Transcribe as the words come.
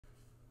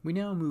We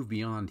now move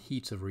beyond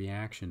heats of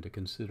reaction to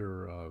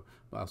consider,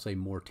 I'll say,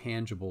 more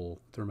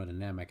tangible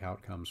thermodynamic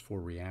outcomes for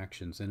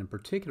reactions. And in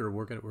particular,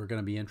 we're going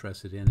to be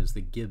interested in is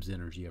the Gibbs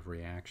energy of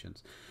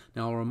reactions.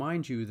 Now, I'll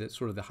remind you that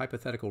sort of the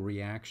hypothetical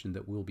reaction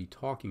that we'll be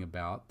talking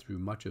about through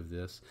much of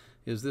this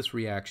is this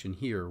reaction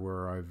here,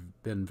 where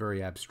I've been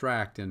very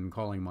abstract in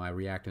calling my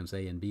reactants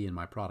A and B and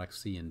my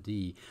products C and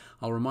D.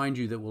 I'll remind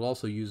you that we'll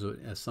also use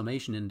a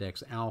summation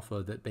index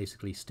alpha that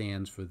basically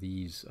stands for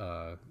these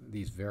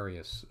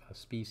various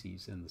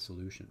species in the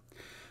solution.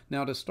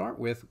 Now, to start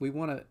with, we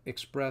want to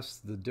express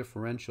the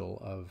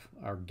differential of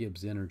our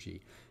Gibbs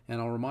energy.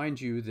 And I'll remind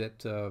you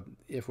that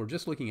if we're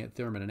just looking at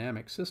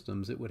thermodynamic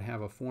systems, it would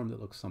have a form that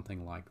looks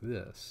something like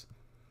this.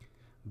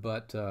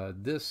 But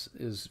this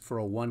is for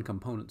a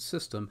one-component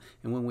system,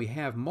 and when we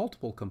have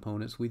multiple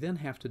components, we then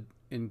have to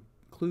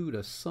include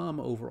a sum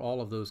over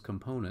all of those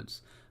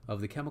components of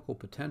the chemical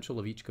potential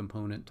of each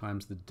component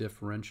times the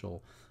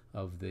differential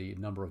of the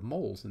number of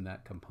moles in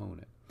that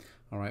component.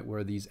 All right,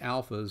 where these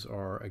alphas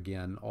are,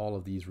 again, all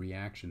of these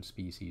reaction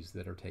species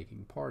that are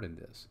taking part in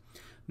this.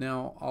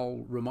 Now,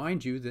 I'll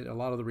remind you that a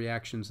lot of the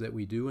reactions that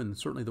we do, and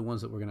certainly the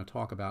ones that we're going to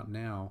talk about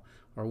now,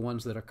 are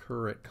ones that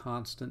occur at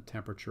constant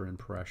temperature and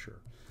pressure.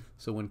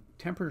 So when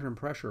temperature and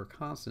pressure are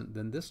constant,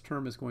 then this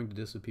term is going to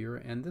disappear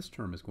and this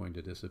term is going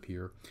to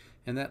disappear.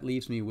 And that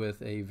leaves me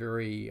with a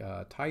very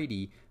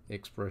tidy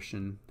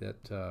expression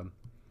that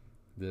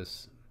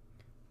this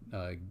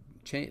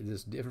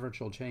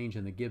differential change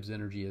in the Gibbs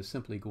energy is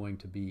simply going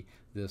to be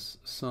this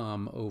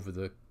sum over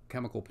the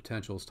chemical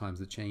potentials times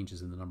the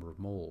changes in the number of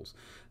moles.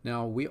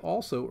 Now, we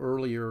also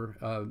earlier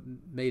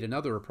made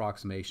another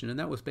approximation, and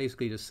that was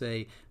basically to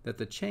say that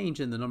the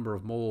change in the number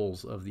of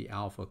moles of the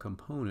alpha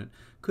component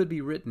could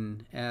be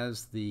written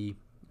as the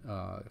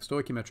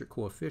stoichiometric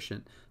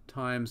coefficient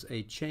times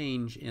a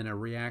change in a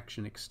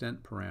reaction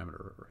extent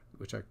parameter,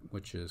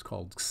 which is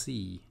called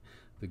xi,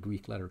 the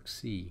Greek letter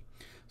xi.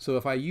 So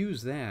if I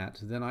use that,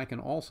 then I can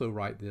also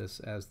write this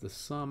as the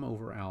sum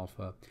over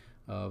alpha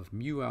of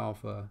mu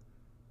alpha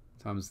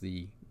times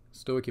the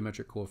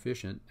stoichiometric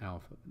coefficient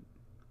alpha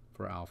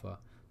for alpha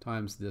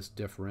times this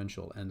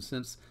differential. And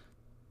since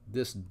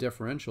this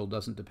differential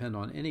doesn't depend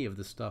on any of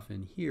the stuff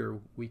in here,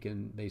 we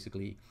can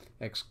basically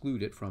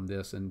exclude it from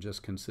this and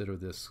just consider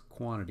this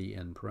quantity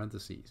in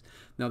parentheses.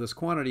 Now, this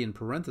quantity in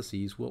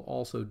parentheses will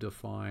also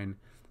define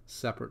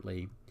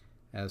separately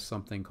as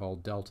something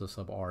called delta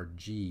sub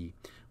Rg,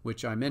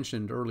 which I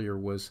mentioned earlier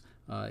was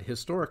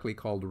historically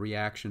called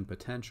reaction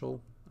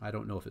potential. I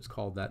don't know if it's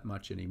called that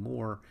much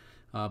anymore,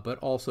 but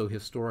also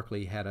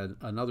historically had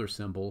another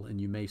symbol,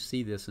 and you may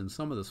see this in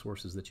some of the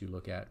sources that you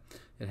look at.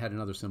 It had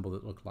another symbol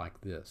that looked like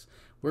this.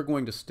 We're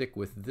going to stick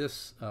with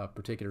this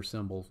particular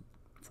symbol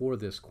for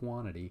this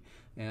quantity,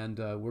 and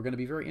we're going to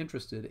be very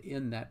interested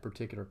in that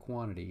particular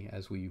quantity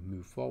as we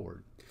move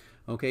forward.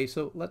 Okay,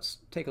 so let's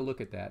take a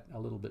look at that a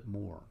little bit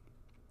more.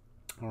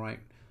 All right,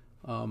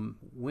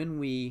 when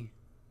we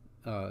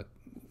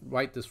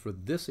write this for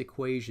this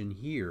equation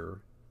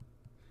here,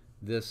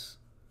 this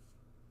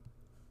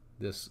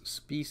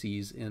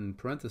species in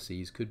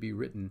parentheses could be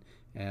written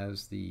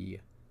as the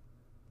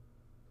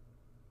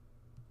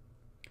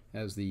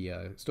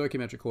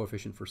stoichiometric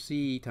coefficient for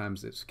C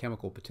times its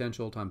chemical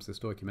potential times the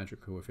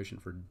stoichiometric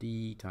coefficient for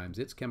D times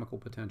its chemical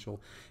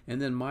potential,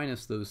 and then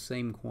minus those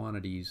same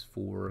quantities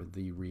for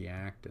the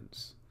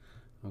reactants.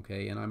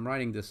 Okay, and I'm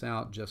writing this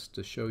out just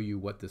to show you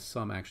what this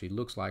sum actually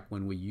looks like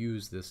when we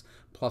use this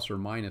plus or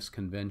minus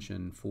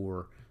convention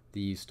for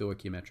these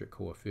stoichiometric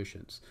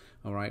coefficients.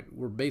 All right,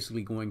 we're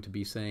basically going to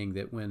be saying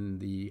that when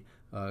the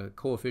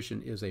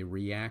coefficient is a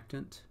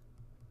reactant,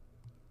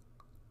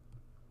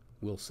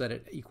 we'll set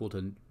it equal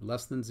to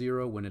less than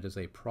 0. When it is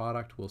a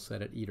product, we'll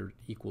set it either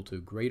equal to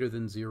greater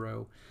than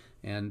 0.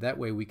 And that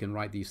way we can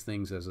write these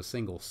things as a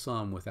single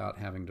sum without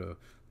having to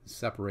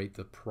separate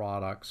the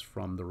products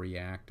from the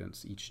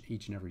reactants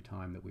each and every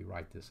time that we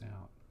write this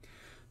out.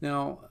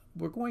 Now,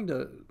 we're going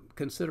to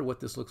consider what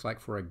this looks like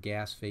for a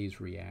gas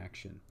phase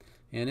reaction.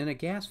 And in a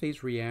gas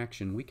phase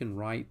reaction, we can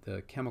write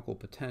the chemical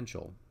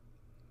potential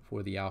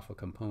for the alpha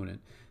component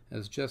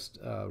as just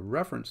a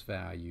reference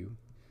value,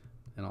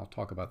 and I'll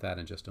talk about that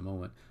in just a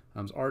moment,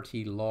 times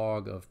RT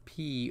log of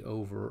P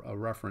over a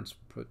reference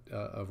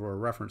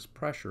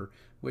pressure,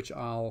 which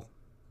I'll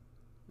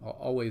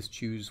always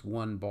choose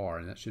 1 bar,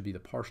 and that should be the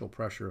partial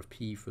pressure of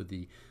P for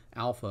the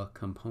alpha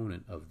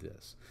component of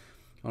this.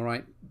 All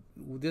right,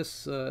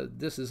 this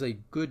is a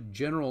good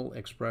general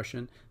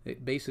expression.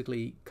 It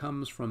basically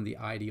comes from the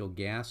ideal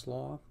gas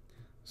law.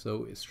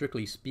 So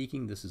strictly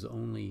speaking, this is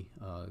only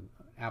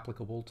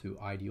applicable to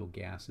ideal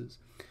gases.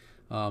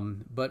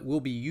 But we'll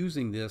be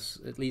using this,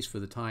 at least for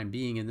the time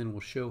being, and then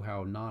we'll show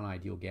how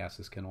non-ideal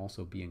gases can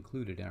also be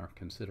included in our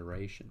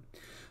consideration.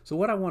 So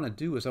what I want to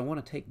do is I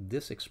want to take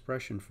this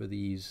expression for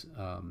these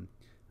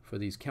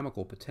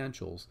chemical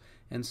potentials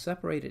and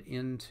separate it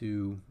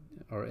into,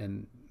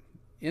 and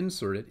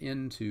insert it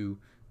into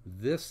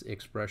this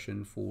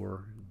expression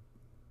for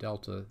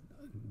delta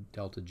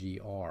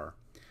GR. All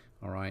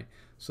right.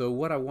 So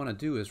what I want to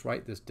do is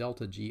write this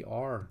delta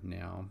GR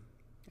now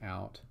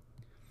out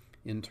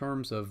in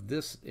terms of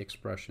this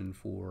expression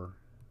for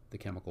the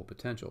chemical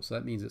potential. So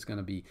that means it's going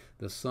to be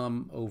the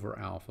sum over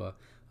alpha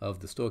of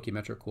the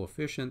stoichiometric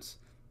coefficients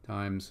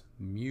times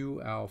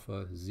mu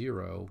alpha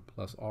 0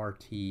 plus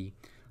RT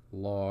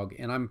log,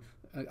 and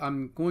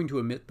I'm going to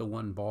omit the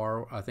 1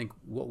 bar. I think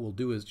what we'll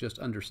do is just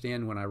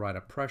understand when I write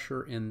a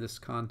pressure in this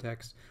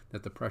context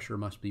that the pressure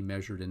must be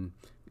measured in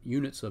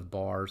units of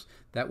bars.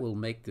 That will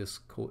make this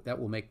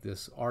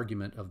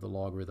argument of the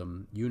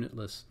logarithm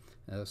unitless.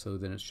 So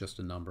then it's just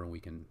a number, and we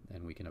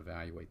can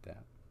evaluate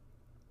that.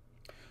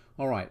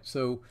 All right,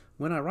 so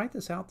when I write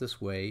this out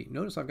this way,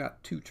 notice I've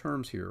got two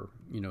terms here,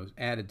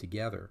 added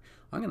together.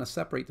 I'm going to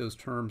separate those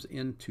terms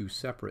into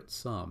separate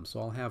sums. So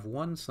I'll have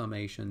one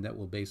summation that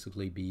will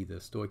basically be the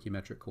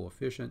stoichiometric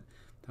coefficient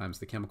times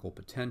the chemical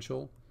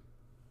potential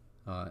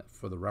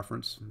for the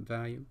reference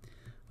value,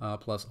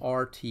 plus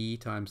RT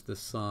times the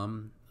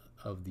sum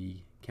of the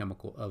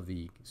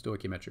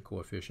stoichiometric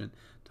coefficient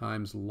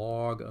times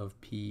log of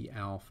P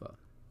alpha.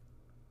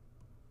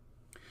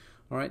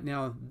 All right,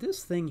 now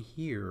this thing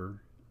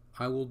here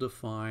I will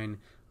define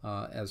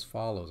as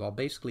follows. I'll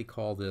basically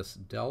call this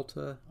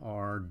delta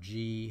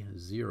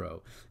RG0,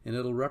 and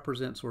it'll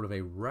represent sort of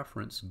a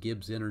reference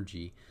Gibbs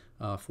energy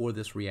for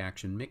this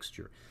reaction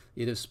mixture.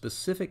 It is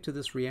specific to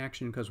this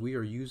reaction because we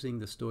are using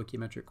the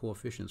stoichiometric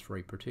coefficients for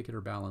a particular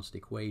balanced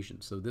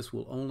equation. So this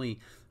will only,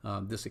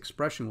 this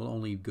expression will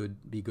only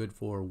be good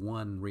for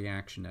one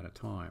reaction at a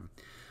time.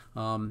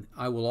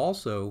 I will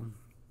also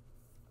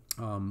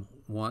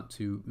want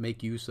to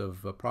make use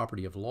of a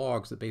property of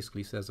logs that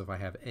basically says if I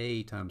have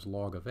a times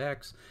log of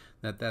x,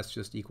 that's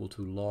just equal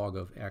to log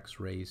of x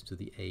raised to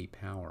the a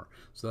power.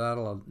 So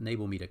that'll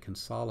enable me to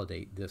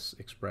consolidate this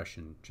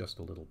expression just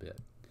a little bit.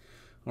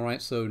 All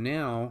right, so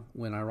now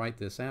when I write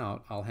this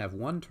out, I'll have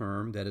one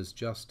term that is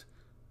just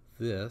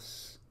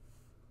this.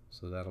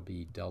 So that'll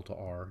be delta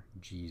R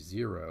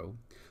G0.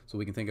 So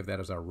we can think of that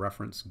as our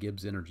reference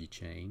Gibbs energy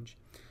change.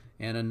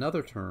 And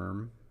another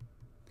term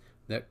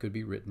that could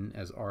be written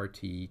as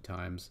RT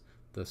times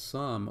the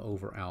sum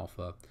over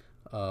alpha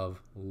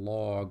of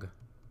log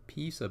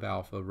P sub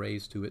alpha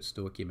raised to its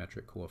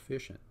stoichiometric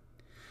coefficient.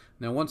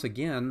 Now once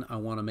again, I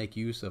want to make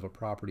use of a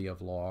property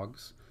of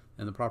logs,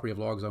 and the property of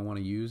logs I want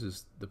to use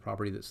is the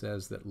property that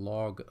says that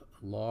log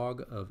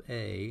of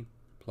A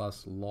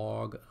plus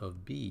log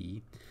of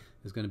B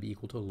is going to be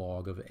equal to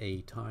log of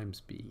A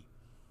times B.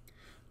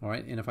 All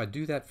right, and if I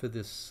do that for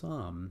this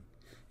sum,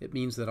 it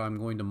means that I'm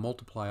going to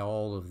multiply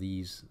all of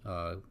these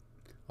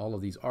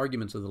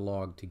arguments of the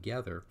log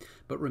together.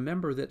 But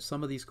remember that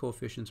some of these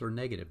coefficients are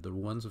negative. The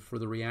ones for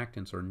the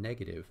reactants are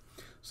negative.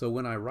 So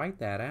when I write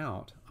that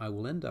out, I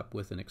will end up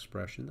with an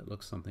expression that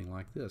looks something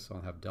like this.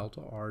 I'll have delta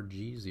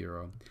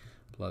RG0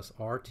 plus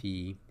RT.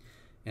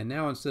 And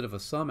now instead of a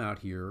sum out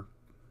here,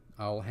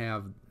 I'll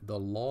have the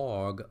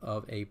log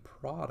of a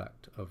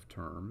product of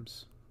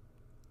terms.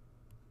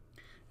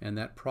 And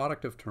that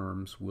product of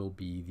terms will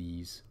be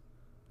these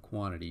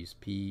quantities,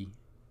 P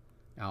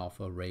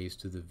alpha raised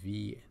to the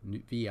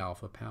V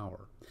alpha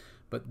power.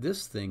 But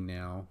this thing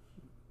now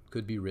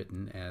could be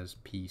written as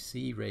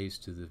PC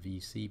raised to the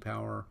VC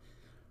power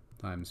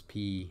times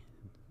P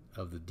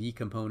of the D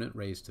component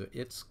raised to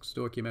its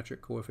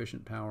stoichiometric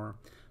coefficient power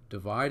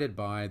divided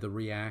by the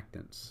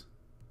reactants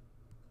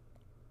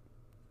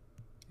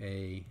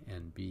A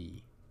and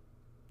B.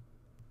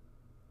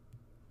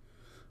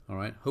 All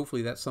right,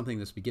 hopefully that's something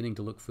that's beginning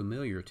to look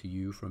familiar to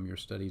you from your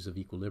studies of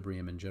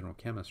equilibrium and general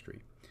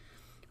chemistry.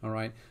 All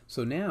right,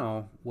 so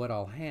now what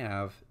I'll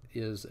have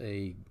is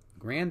a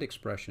grand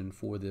expression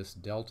for this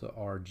delta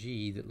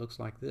RG that looks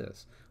like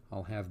this.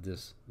 I'll have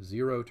this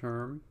 0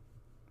 term,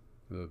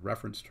 the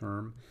reference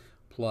term,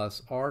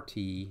 plus RT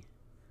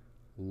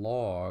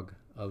log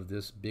of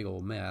this big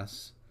old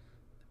mess,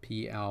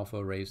 P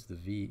alpha raised to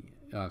the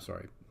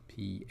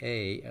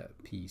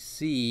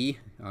PC,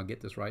 I'll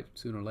get this right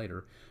sooner or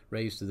later,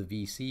 raised to the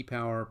VC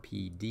power,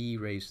 PD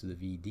raised to the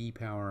VD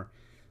power,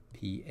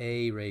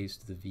 PA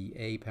raised to the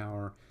VA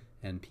power,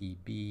 and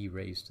PB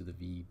raised to the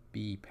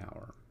VB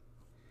power.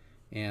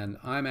 And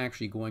I'm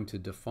actually going to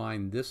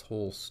define this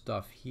whole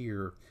stuff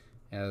here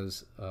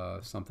as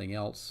something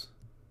else.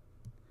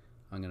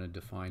 I'm going to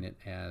define it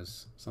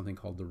as something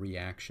called the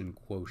reaction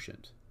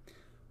quotient.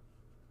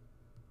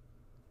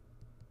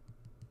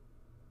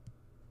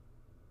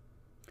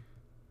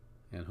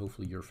 And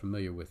hopefully you're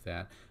familiar with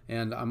that.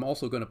 And I'm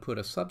also going to put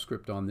a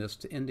subscript on this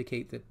to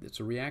indicate that it's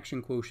a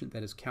reaction quotient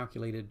that is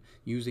calculated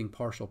using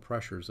partial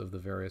pressures of the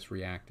various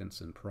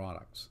reactants and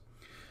products.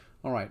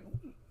 All right,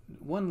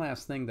 one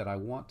last thing that I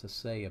want to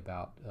say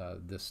about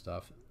this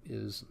stuff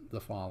is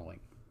the following.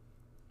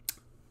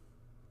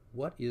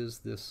 What is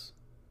this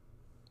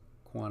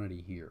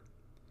quantity here?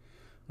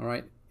 All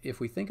right, if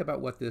we think about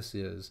what this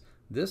is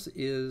this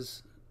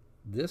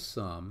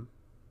sum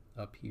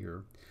up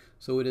here.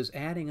 So it is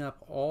adding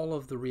up all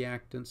of the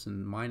reactants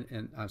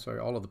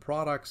all of the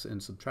products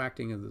and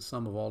subtracting the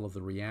sum of all of the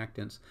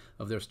reactants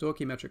of their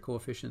stoichiometric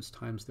coefficients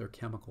times their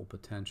chemical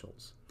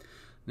potentials.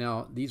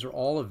 Now these are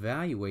all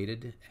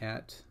evaluated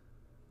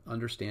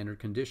under standard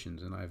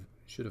conditions, and I've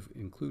should have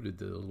included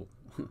the little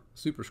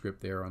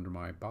superscript there under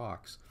my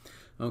box.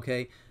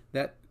 Okay,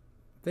 that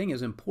thing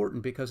is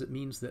important because it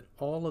means that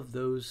all of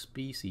those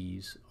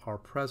species are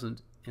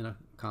present in a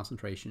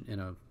concentration, in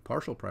a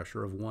partial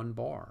pressure of 1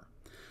 bar.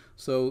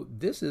 So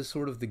this is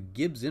sort of the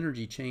Gibbs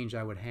energy change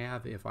I would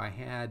have if I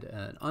had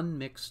an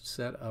unmixed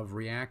set of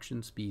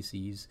reaction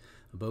species,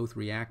 both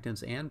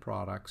reactants and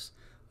products,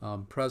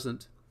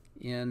 present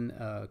in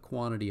a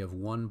quantity of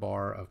 1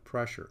 bar of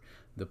pressure.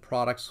 The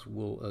products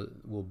will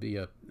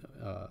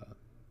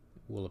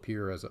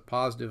appear as a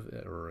positive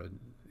or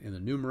in the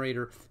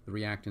numerator, the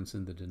reactants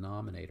in the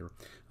denominator.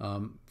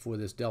 For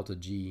this delta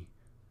G,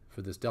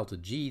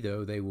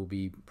 though, they will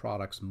be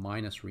products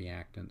minus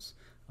reactants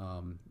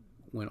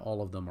when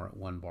all of them are at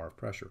 1 bar of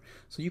pressure.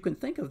 So you can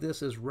think of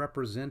this as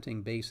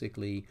representing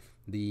basically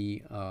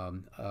the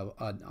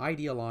an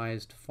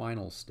idealized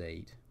final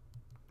state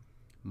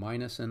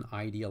minus an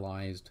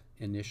idealized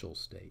initial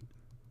state.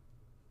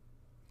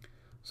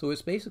 So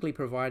it's basically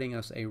providing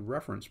us a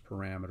reference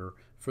parameter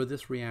for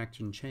this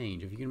reaction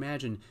change. If you can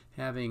imagine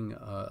having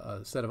a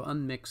set of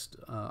unmixed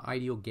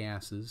ideal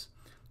gases,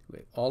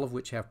 all of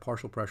which have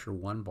partial pressure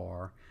 1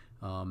 bar,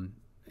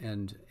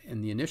 and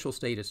in the initial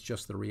state it's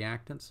just the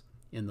reactants,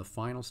 in the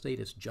final state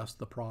it's just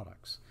the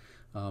products.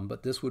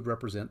 But this would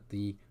represent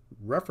the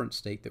reference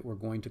state that we're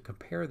going to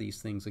compare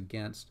these things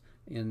against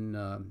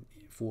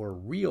for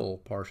real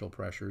partial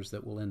pressures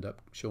that will end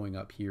up showing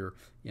up here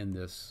in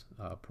this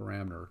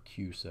parameter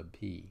Q sub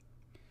p.